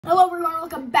Hello everyone,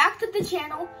 welcome back to the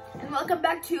channel, and welcome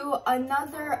back to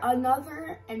another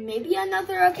Akedo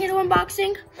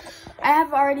unboxing. I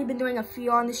have already been doing a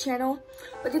few on this channel,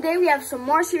 but today we have some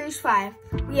more Series 5.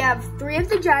 We have 3 of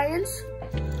the Giants,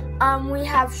 we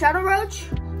have Shadow Roach,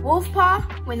 Wolf Paw,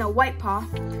 White Paw,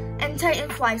 and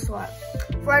Titan Fly Swat.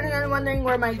 For anyone wondering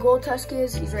where my Gold Tusk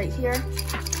is, he's right here.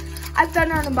 I've done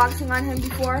an unboxing on him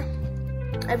before.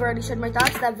 I've already shared my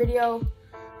thoughts. That video,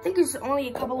 I think it's only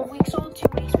a couple of weeks old, 2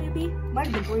 weeks maybe, might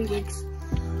have been 3 weeks.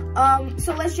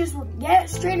 So let's just get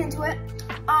straight into it.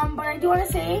 But I do want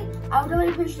to say, I would really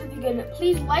appreciate if you could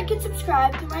please like and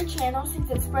subscribe to my channel since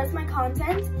it spreads my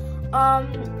content.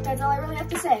 That's all I really have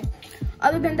to say.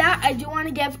 Other than that, I do want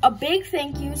to give a big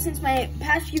thank you since my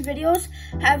past few videos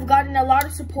have gotten a lot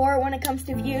of support when it comes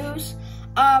to views,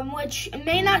 which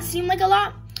may not seem like a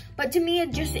lot, but to me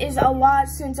it just is a lot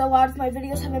since a lot of my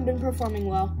videos haven't been performing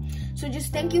well. So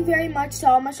just thank you very much to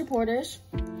all my supporters.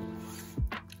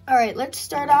 Alright, let's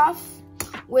start off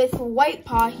with White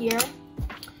Paw here,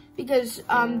 because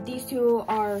these two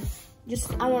are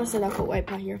just, I want to start off with White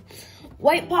Paw here.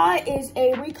 White Paw is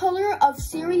a recolor of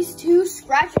Series 2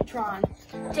 Scratchatron.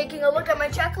 Taking a look at my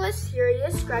checklist, here he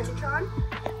is, Scratchatron.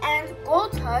 And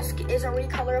Gold Tusk is a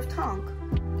recolor of Tonk.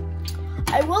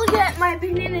 I will get my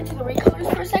opinion into the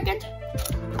recolors for a second.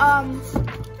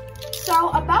 So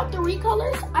about the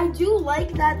recolors, I do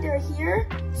like that they're here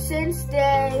since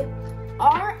they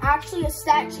are actually a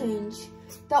stat change.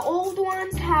 The old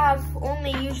ones have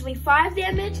only usually 5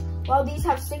 damage, while these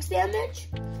have 6 damage.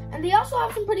 And they also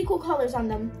have some pretty cool colors on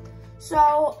them.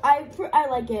 So I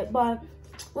like it, but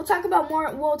we'll talk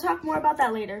more about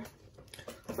that later.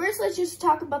 First, let's just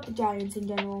talk about the Giants in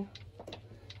general.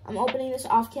 I'm opening this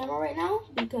off camera right now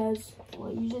because,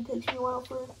 well, it usually takes me a while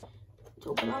to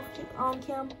open on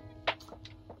cam.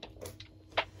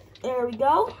 There we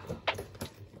go.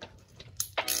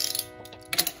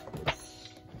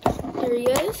 Here he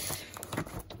is.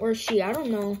 Or she, I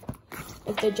don't know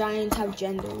if the Giants have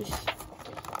genders.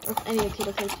 Or if any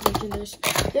Akedo characters have genders.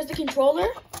 Here's the controller.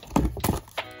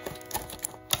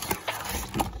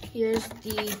 Here's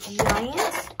the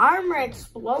Giants. Armor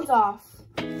explodes off.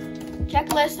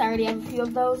 Checklist, I already have a few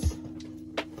of those.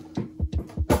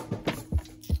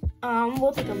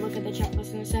 We'll take a look at the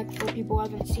checklist in a sec for people who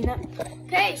haven't seen it.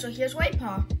 Okay, so here's White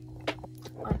Paw.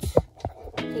 Let's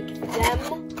take them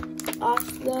off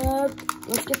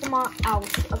let's get them all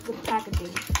out of the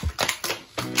packaging.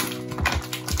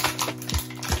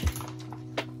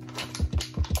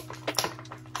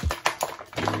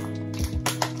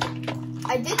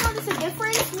 I did notice a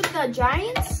difference with the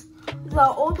Giants. The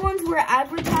old ones were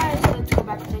advertised, let's go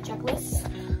back to the checklist.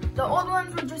 The old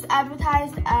ones were just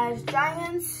advertised as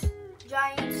Giants,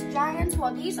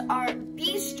 while these are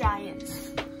these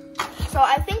Giants. So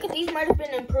I think these might have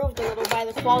been improved a little by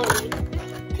the quality,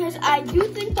 because I do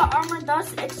think the armor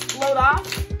does explode off.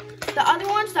 The other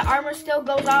ones, the armor still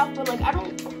goes off, but like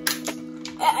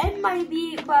it might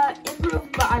be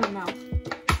improved, but I don't know.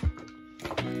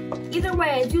 Either way,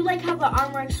 I do like how the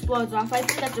armor explodes off. I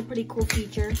think that's a pretty cool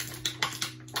feature.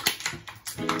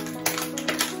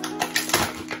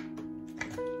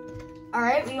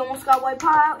 Alright, we almost got White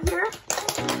Paw out here.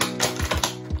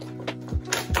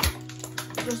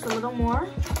 Just a little more.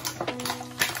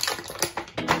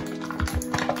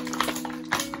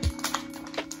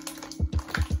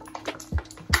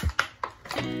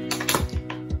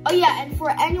 Oh yeah, and for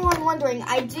anyone wondering,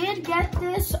 I did get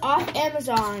this off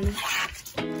Amazon.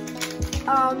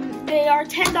 They are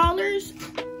 $10.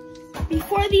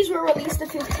 Before these were released the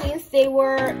 15th, they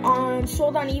were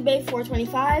sold on eBay for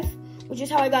 $25, which is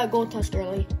how I got Gold Tusk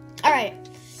early. All right,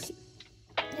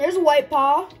 here's White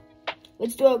Paw.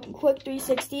 Let's do a quick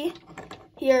 360.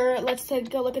 Here, let's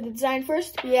take a look at the design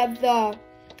first. We have the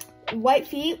white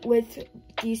feet with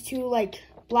these two like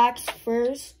black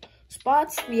furs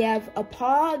spots. We have a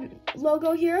paw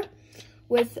logo here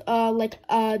with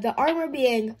the armor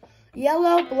being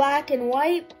yellow, black, and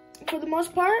white for the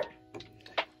most part.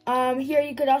 Here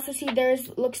you could also see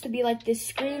looks to be like this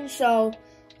screen so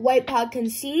White Paw can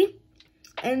see.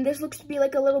 And this looks to be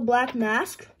like a little black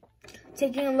mask.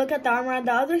 Taking a look at the armor on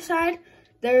the other side,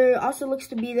 there also looks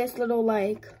to be this little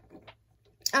like,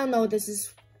 I don't know what this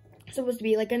is supposed to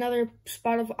be, like another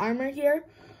spot of armor here.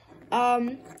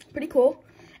 Pretty cool.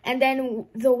 And then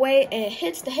the way it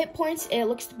hits the hit points, it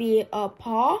looks to be a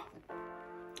paw.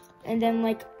 And then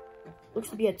like, looks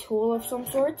to be a tool of some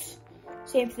sorts.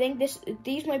 Same thing,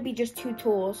 these might be just 2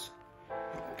 tools.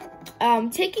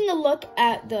 Taking a look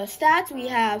at the stats, we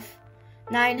have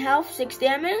 9 health, 6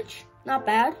 damage, not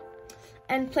bad.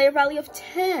 And player value of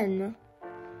 10.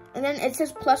 And then it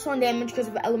says +1 damage because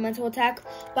of elemental attack,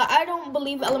 but I don't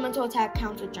believe elemental attack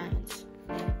counts with giants.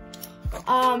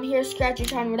 Here's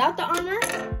Scratchytron without the armor.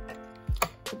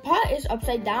 The pot is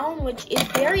upside down, which is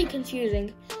very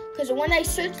confusing. Because when I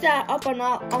searched that up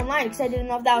online, because I didn't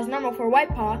know if that was normal for white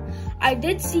paw, I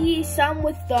did see some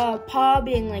with the paw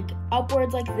being like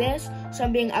upwards like this,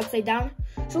 some being upside down.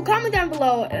 So comment down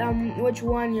below which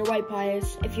one your white paw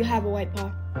is, if you have a white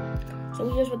paw.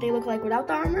 So here's what they look like without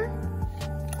the armor.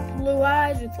 Blue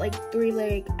eyes with like 3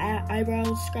 like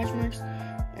eyebrows, scratch marks,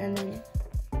 and then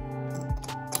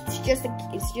it's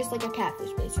just like a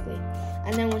catfish basically.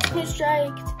 And then when twin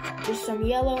striked, there's some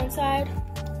yellow inside.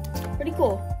 Pretty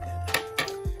cool.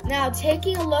 Now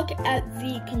taking a look at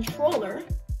the controller,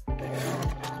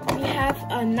 we have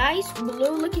a nice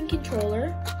blue looking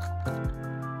controller. I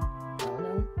don't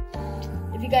know.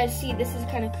 If you guys see, this is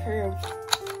kind of curved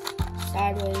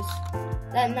sideways.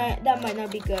 That might not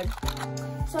be good.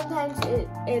 Sometimes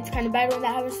it's kind of bad when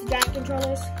that happens to giant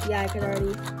controllers. Yeah, I could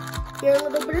already hear a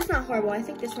little, but it's not horrible. I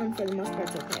think this one for the most part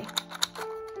is okay.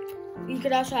 You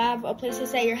could also have a place to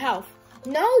set your health.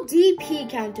 No DP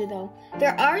counter though.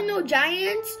 There are no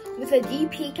giants with a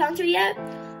DP counter yet,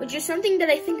 which is something that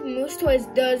I think Moose Toys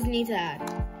does need to add.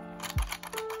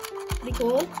 Pretty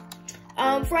cool.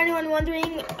 For anyone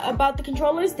wondering about the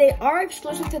controllers, they are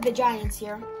exclusive to the giants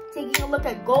here. Taking a look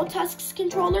at Gold Tusk's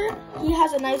controller, he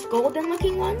has a nice golden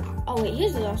looking one. Oh wait,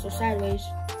 his is also sideways.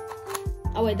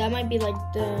 Oh wait, that might be like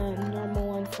the normal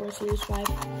one for Series 5.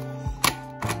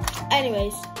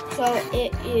 Anyways,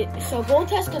 so Gold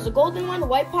Tusk has a golden one,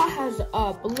 White Paw has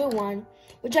a blue one,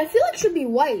 which I feel like should be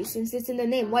white since it's in the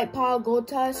name, White Paw, Gold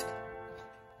Tusk.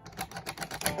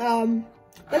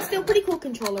 But still pretty cool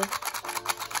controller.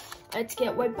 Let's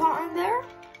get White Paw on there.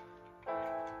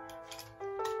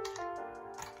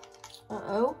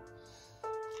 Uh-oh.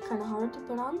 Kind of hard to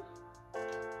put on.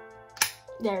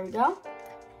 There we go.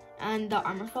 And the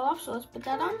armor fell off, so let's put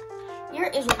that on. Here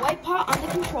is White Paw on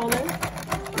the controller.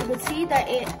 You can see that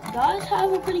it does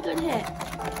have a pretty good hit.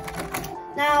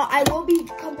 Now, I will be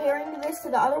comparing this to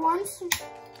the other ones.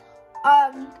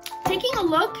 Taking a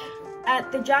look at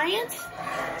the giants.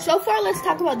 So far, let's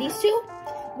talk about these two.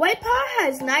 White Paw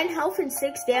has 9 health and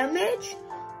 6 damage.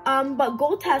 But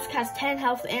Gold Tusk has 10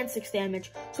 health and 6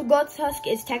 damage. So Gold Tusk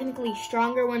is technically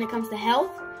stronger when it comes to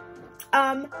health.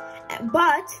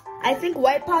 But I think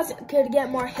White Paws could get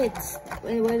more hits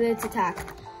with its attack.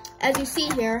 As you see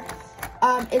here,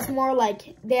 it's more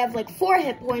like they have like 4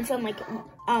 hit points, unlike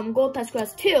Gold Tusk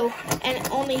has 2, and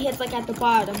it only hits like at the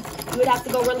bottom. You would have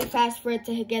to go really fast for it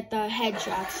to get the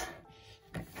headshots.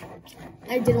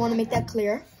 I did want to make that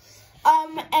clear.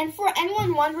 And for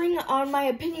anyone wondering on my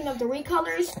opinion of the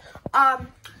recolors,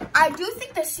 I do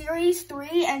think the Series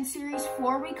 3 and Series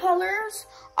 4 recolors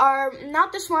are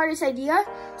not the smartest idea,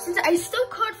 since I still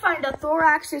could find a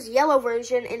Thorax's yellow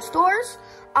version in stores,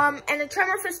 and a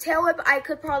Tremorfist Tail Whip, I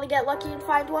could probably get lucky and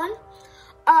find one.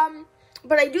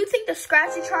 But I do think the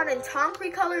Scratchytron and Tonk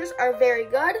recolors are very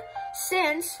good,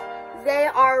 since they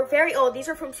are very old. These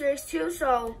are from Series 2,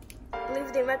 so I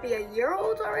believe they might be a year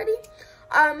old already.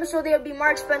 So they'll be more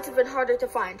expensive and harder to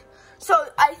find. So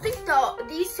I think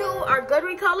these two are good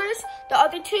recolors. The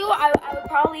other two, I would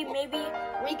probably maybe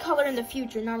recolor in the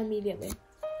future, not immediately.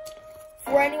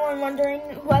 For anyone wondering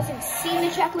who hasn't seen the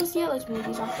checklist yet, let's move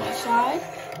these off to the side.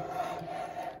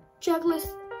 Checklist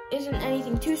isn't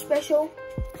anything too special.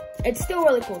 It's still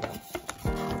really cool though.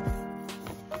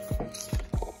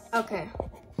 Okay,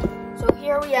 so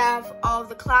here we have all of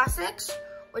the classics,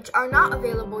 which are not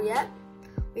available yet.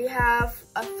 We have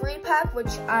a 3-pack,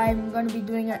 which I'm going to be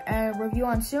doing a review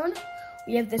on soon.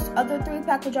 We have this other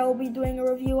 3-pack, which I will be doing a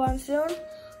review on soon.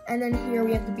 And then here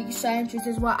we have the Beast Science, which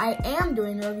is what I am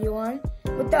doing a review on,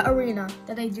 with the arena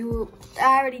that I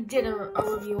already did a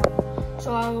review on.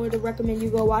 So I would recommend you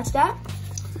go watch that.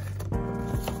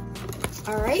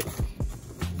 Alright.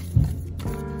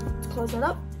 Let's close that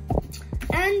up.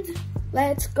 And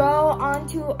let's go on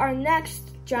to our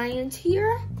next giant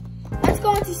here. Let's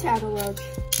go into Shadow Roach.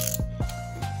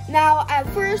 Now, at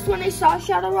first, when I saw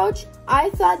Shadow Roach, I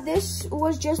thought this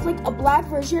was just like a black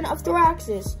version of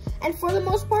Thoraxis. And for the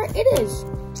most part, it is.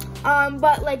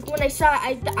 But like when I saw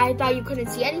it, I thought you couldn't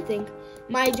see anything.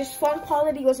 My just phone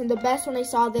quality wasn't the best when I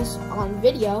saw this on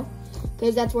video,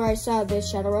 because that's where I saw this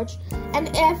Shadow Roach. And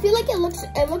I feel like it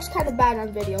looks kind of bad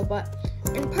on video, but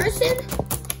in person,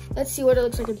 let's see what it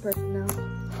looks like in person now.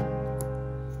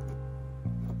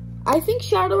 I think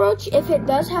Shadow Roach, if it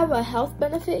does have a health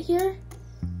benefit here,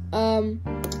 that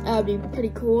would be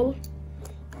pretty cool.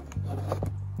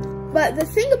 But the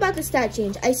thing about the stat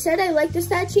change, I said I like the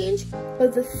stat change,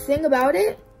 but the thing about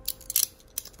it,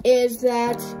 is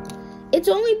that it's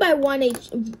only by one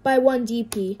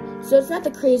DP, so it's not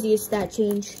the craziest stat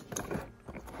change.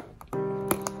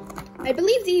 I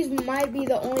believe these might be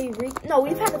the only no,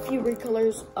 we've had a few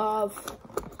recolors of.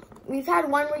 We've had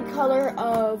one recolor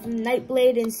of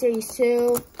Nightblade in Series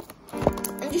 2.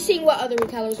 I'm just seeing what other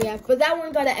recolors we have, but that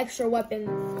one got an extra weapon.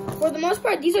 For the most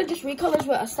part, these are just recolors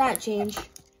with a stat change,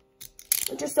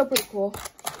 which is still pretty cool.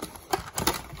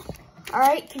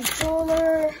 Alright,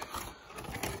 controller.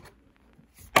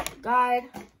 Guide.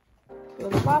 Throw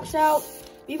the box out.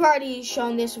 We've already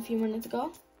shown this a few minutes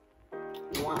ago.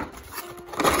 Wow.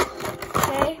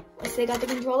 Okay, let's take out the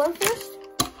controller first.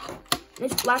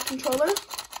 This black controller.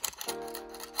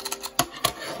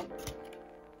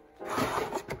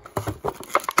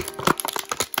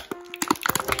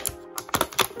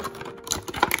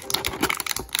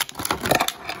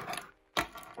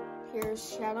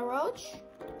 Here's Shadow Roach.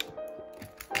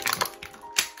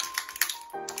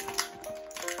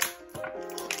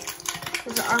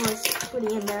 Because the armor's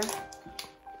pretty in there.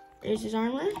 There's his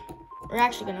armor. We're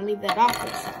actually gonna leave that off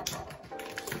this.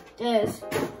 Because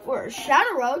for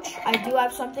Shadow Roach, I do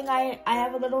have something, I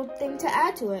have a little thing to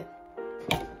add to it.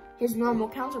 His normal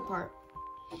counterpart.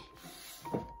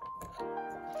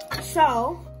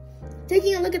 So,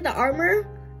 taking a look at the armor,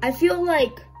 I feel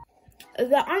like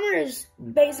the armor is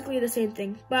basically the same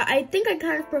thing. But I think I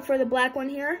kind of prefer the black one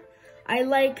here. I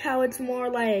like how it's more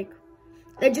like,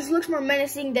 it just looks more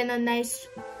menacing than a nice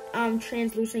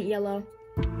translucent yellow.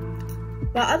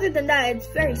 But other than that, it's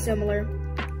very similar.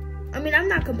 I mean, I'm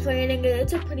not complaining.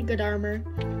 It's a pretty good armor.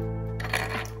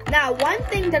 Now, one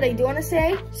thing that I do want to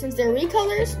say, since they're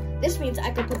recolors, this means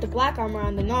I could put the black armor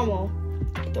on the normal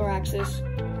thoraxes,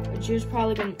 which is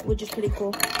pretty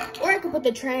cool. Or I could put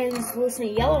the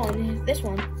translucent yellow on this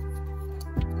one.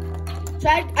 So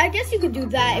I guess you could do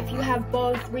that if you have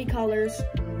both recolors,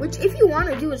 which if you want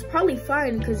to do is probably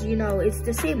fine because, you know, it's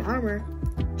the same armor,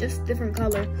 just different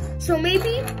color. So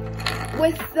maybe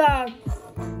with the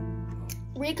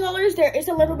recolors, there is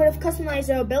a little bit of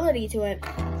customizability to it,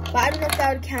 but I don't know if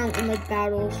that would count in like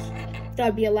battles. That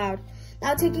would be allowed.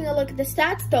 Now taking a look at the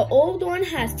stats, the old one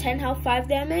has 10 health, 5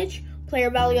 damage, player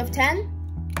value of 10.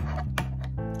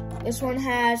 This one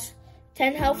has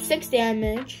 10 health, 6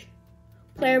 damage,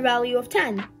 player value of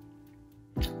 10.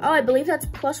 Oh, I believe that's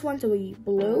 +1 to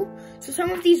blue. So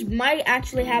some of these might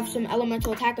actually have some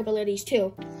elemental attack abilities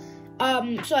too.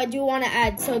 So I do want to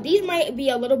add, so these might be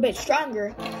a little bit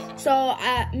stronger. So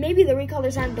maybe the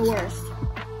recolors aren't the worst.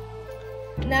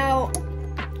 Now,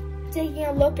 taking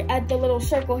a look at the little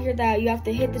circle here that you have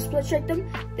to hit to split strike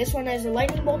them. This one has a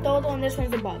lightning bolt dodo and this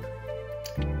one's a bug.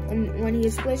 When he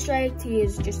is split striked, he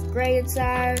is just gray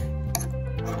inside.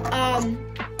 I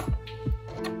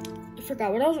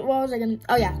forgot what was I gonna,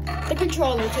 oh yeah, the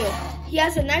controller too. He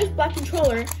has a nice black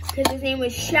controller because his name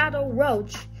is Shadow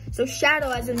Roach. So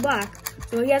shadow as in black.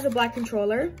 So he has a black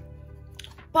controller.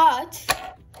 But,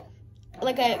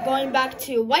 like going back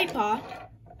to White Paw,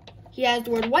 he has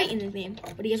the word white in his name,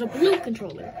 but he has a blue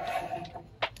controller.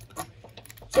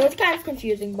 So it's kind of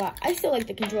confusing, but I still like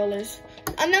the controllers.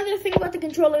 Another thing about the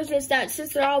controllers is that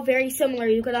since they're all very similar,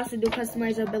 you could also do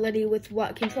customizability with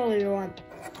what controller you want.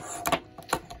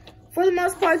 For the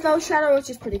most part though, Shadow Roach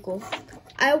is pretty cool.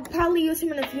 I'll probably use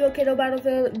him in a few Akedo battle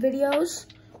videos.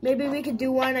 Maybe we could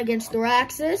do one against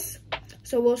Thoraxis.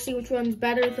 So we'll see which one's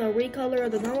better, the recolor or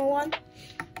the normal one.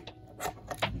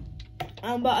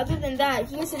 But other than that,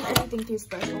 he isn't anything too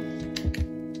special.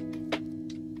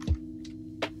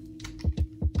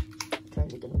 Trying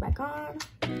to get him back on.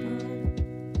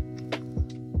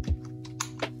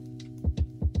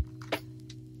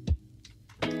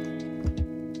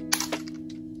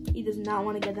 He does not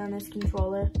want to get on his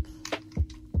controller.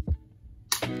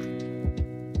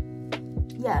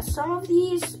 Yeah, some of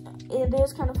these, it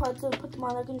is kind of hard to put them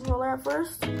on the controller at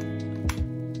first.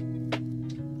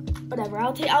 Whatever,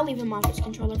 I'll leave him off his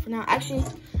controller for now. Actually,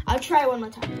 I'll try one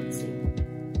more time. Let's see.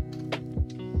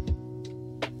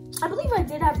 I believe I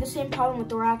did have the same problem with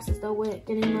Thoraxis though, with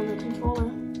getting him on the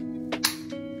controller.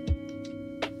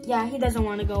 Yeah, he doesn't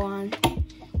want to go on.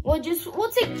 We'll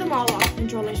take them all off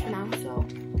controllers for now. So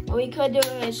what we could do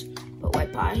is put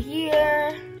White Paw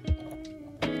here.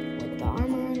 With the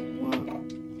armor.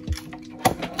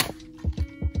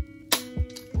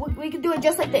 We could do it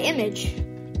just like the image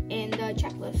in the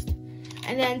checklist.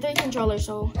 And then 3 controllers,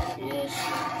 so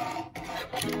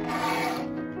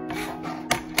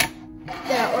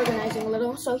they're organizing a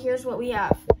little. So here's what we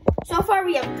have. So far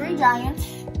we have 3 giants,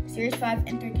 Series 5,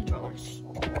 and 3 controllers.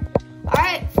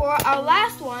 Alright, for our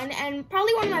last one, and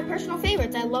probably one of my personal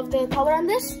favorites, I love the color on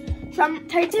this,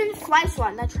 Titan Fly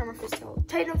Swat, not Tremor Fist Tail Whip.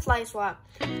 Titan Fly Swat.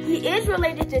 He is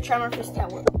related to Tremor Fist Tail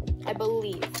Whip, I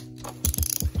believe.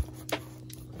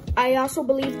 I also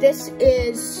believe this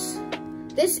is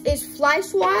Fly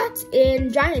Swat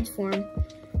in giant form.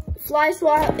 Fly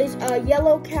Swat is a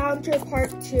yellow counterpart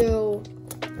to,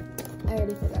 I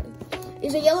already forgot it.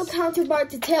 Is a yellow counterpart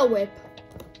to Tail Whip.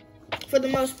 For the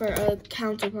most part, a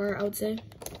counterpart, I would say.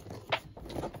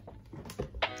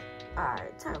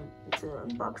 Alright, time to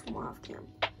unbox more off cam.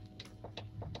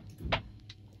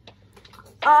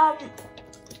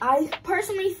 I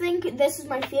personally think this is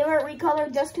my favorite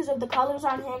recolor just because of the colors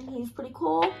on him. He's pretty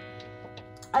cool.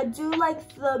 I do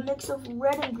like the mix of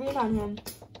red and green on him,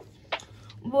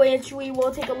 which we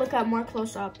will take a look at more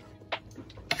close up.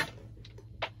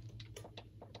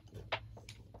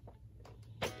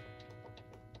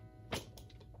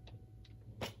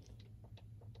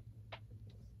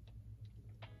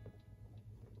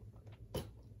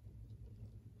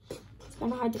 It's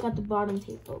kind of hard to cut the bottom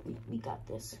tape, but we got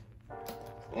this.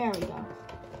 There we go.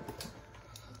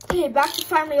 Okay, back to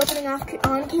finally opening off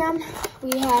on cam.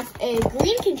 We have a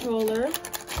green controller,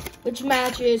 which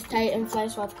matches Titan Fly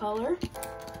Swat's color.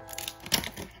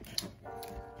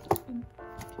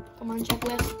 Come on,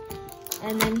 checklist.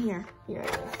 And then here it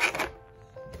is.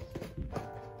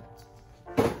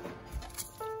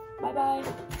 Bye-bye.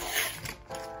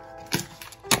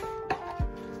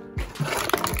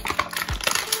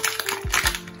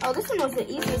 Oh, this one was the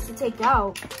easiest to take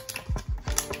out.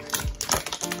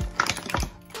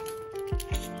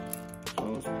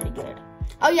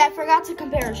 Oh yeah, I forgot to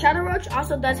compare. Shadow Roach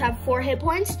also does have 4 hit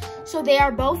points, so they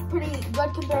are both pretty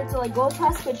good compared to like Gold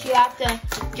Tusk, which you have to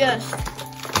just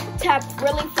tap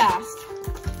really fast.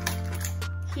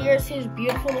 Here's his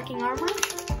beautiful looking armor.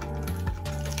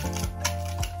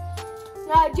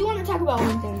 Now I do want to talk about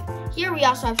one thing. Here we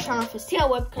also have Tremor Fist Tail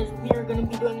Whip because we are going to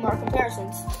be doing more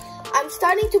comparisons. I'm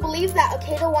starting to believe that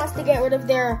Akedo wants to get rid of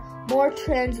their more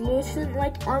translucent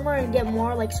like armor and get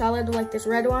more like solid like this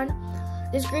red one.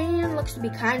 This green one looks to be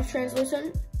kind of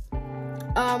translucent.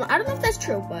 I don't know if that's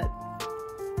true, but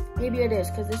maybe it is,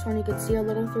 because this one you can see a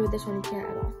little through, this one you can't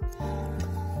at all.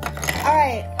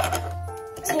 Alright,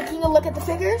 taking a look at the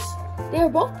figures, they are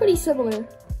both pretty similar.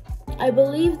 I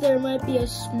believe there might be a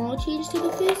small change to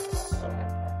the fists.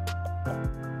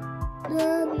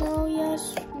 No,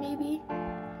 yes, maybe.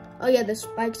 Oh yeah, the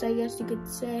spikes, I guess you could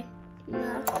say.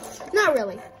 No, not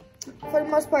really. For the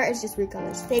most part, it's just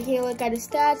recolors. Taking a look at his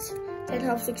stats, 10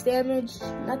 health, 6 damage,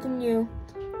 nothing new.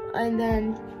 And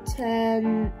then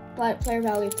 10 player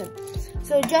value of 10.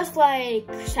 So just like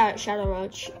Shadow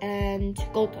Roach and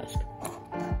Gold Tusk.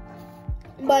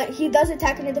 But he does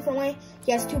attack in a different way.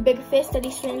 He has 2 big fists that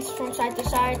he swings from side to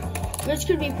side, which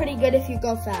could be pretty good if you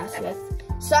go fast with.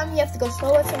 Some you have to go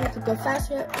slow with, some you could go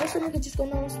fast with, or some you could just go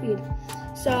normal speed.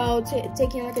 So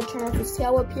taking like a Tremor Fist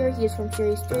Tail Whip here, he is from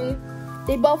Series 3.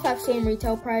 They both have same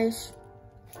retail price.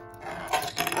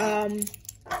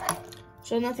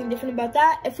 So nothing different about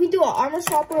that. If we do an armor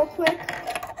swap real quick,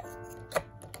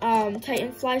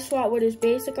 Titan Fly Swat with his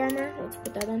basic armor. Let's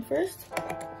put that on first.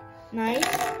 Nice.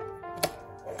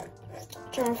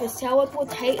 Tremor Fist Tail Whip with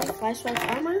Titan Fly Swat's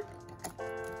armor.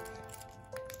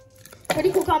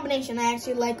 Pretty cool combination. I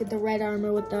actually like the red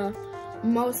armor with the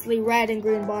mostly red and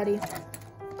green body.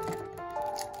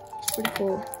 It's pretty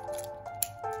cool.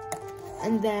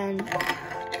 And then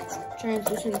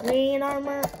translucent green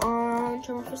armor on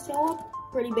Tremor Fist Tail Whip.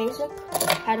 Pretty basic.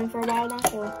 Had him for a while now,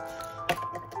 so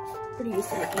pretty used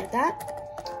to looking at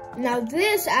that. Now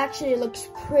this actually looks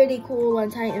pretty cool on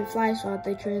Titan Fly Swat,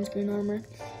 the trans green armor.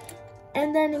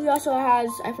 And then he also has,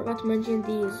 I forgot to mention,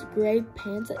 these gray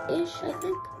pants-ish, I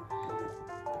think.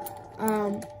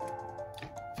 And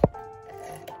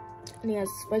he has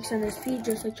spikes on his feet,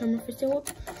 just like Tremor Fist Tail Whip.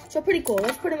 So pretty cool.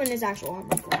 Let's put him in his actual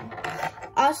armor for now.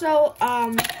 Also,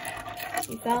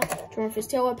 he fell. Tremor Fist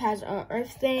Tail Whip has a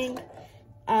earth thing.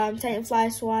 Titan Fly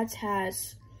Swat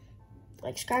has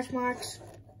like scratch marks.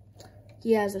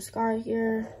 He has a scar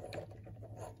here.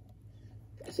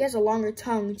 He has a longer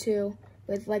tongue too,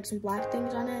 with like some black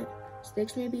things on it.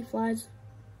 Sticks maybe, flies.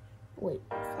 Wait,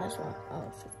 Fly Swat. Oh,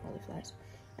 it's probably flies.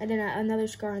 And then another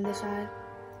scar on this eye.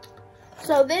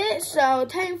 So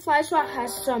Titan Fly Swat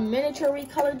has some miniature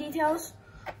recolor details,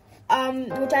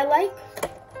 which I like.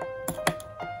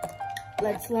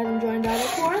 Let's let him join the other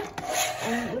core,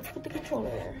 and let's put the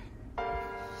controller there.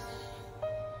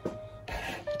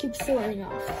 Keeps soaring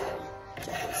off.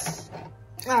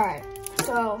 Alright,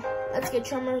 so let's get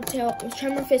Tremor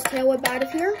Fist Tail Whip out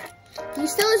of here. He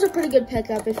still is a pretty good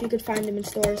pickup if you could find him in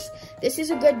stores. This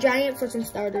is a good giant for some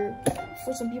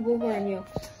people who are new.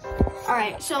 All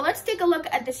right, so let's take a look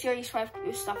at the Series 5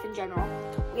 stuff in general.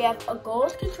 We have a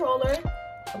gold controller,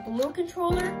 a blue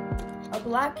controller, a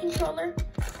black controller,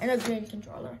 and a green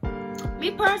controller.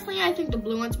 Me personally, I think the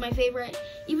blue one's my favorite.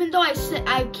 Even though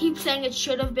I keep saying it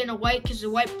should have been a white because the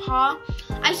white paw,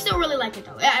 I still really like it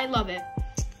though. I love it.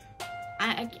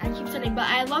 I keep saying, but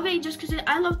I love it just because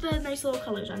I love the nice little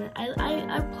colors on it.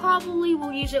 I probably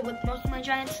will use it with most of my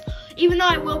Giants, even though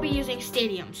I will be using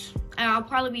stadiums. I'll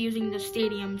probably be using the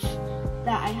stadiums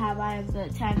that I have. I have the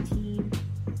tag team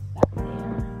back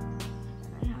there,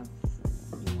 and I have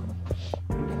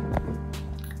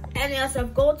and I also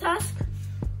have Gold Tusk.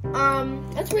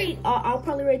 Let's rate. I'll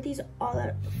probably rate these all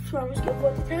at from scale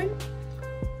 1 to 10.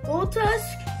 Gold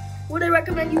Tusk. Would I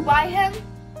recommend you buy him?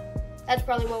 That's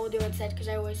probably what we'll do instead, because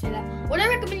I always say that. Would I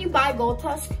recommend you buy Gold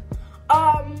Tusk?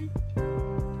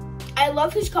 I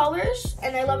love his colors,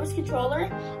 and I love his controller.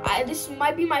 This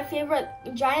might be my favorite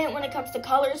Giant when it comes to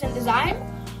colors and design,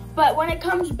 but when it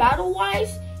comes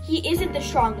battle-wise, he isn't the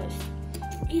strongest.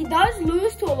 He does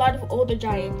lose to a lot of older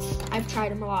Giants. I've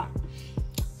tried him a lot.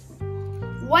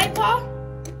 White Paw,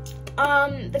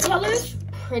 the colors,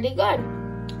 pretty good.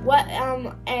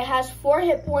 It has 4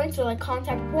 hit points, or like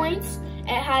contact points.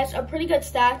 It has a pretty good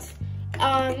stats.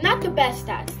 Not the best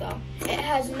stats though. It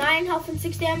has 9 health and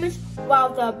 6 damage, while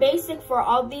the basic for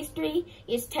all these 3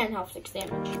 is 10 health, 6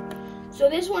 damage. So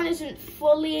this one isn't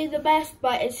fully the best,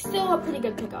 but it's still a pretty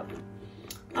good pickup.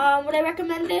 Would I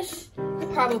recommend this?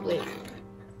 Probably.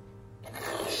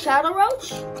 Shadow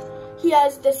Roach. He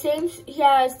has 10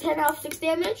 health, 6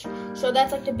 damage, so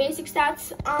that's like the basic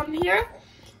stats here.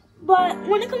 But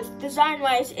when it comes to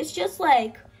design-wise, it's just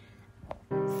like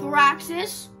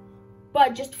Thraxis,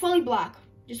 but just fully black.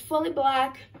 Just fully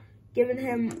black, giving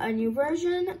him a new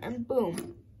version, and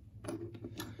boom.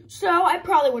 So I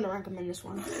probably wouldn't recommend this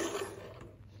one.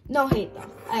 No hate though.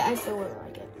 I still wouldn't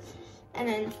like it. And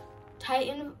then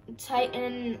Titan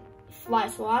Fly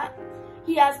Swat.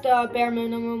 He has the bare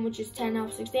minimum, which is 10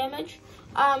 health, 6 damage.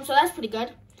 So that's pretty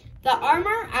good. The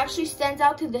armor actually stands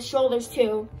out to the shoulders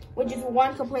too, which is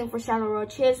one complaint for Shadow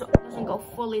Roach. His doesn't go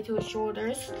fully to his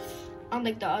shoulders,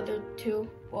 unlike the other 2,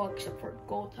 well, except for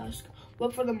Gold Tusk.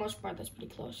 But for the most part, that's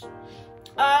pretty close.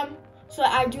 So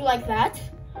I do like that.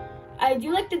 I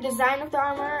do like the design of the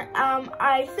armor.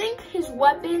 I think his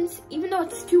weapons, even though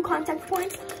it's 2 contact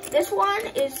points, this one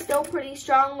is still pretty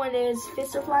strong when his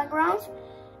fists are flying around.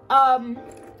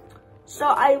 So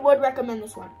I would recommend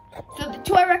this one. So the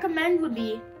 2 I recommend would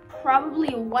be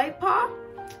probably White Paw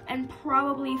and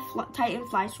probably Titan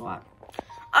Fly Swat.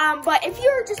 But if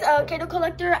you're just a Akedo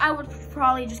collector, I would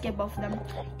probably just get both of them.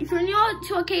 If you're new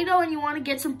to Akedo and you want to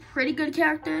get some pretty good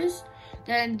characters,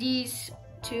 then these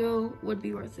 2 would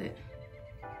be worth it.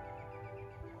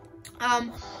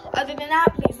 Other than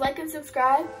that, please like and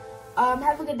subscribe.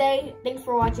 Have a good day. Thanks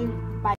for watching. Bye.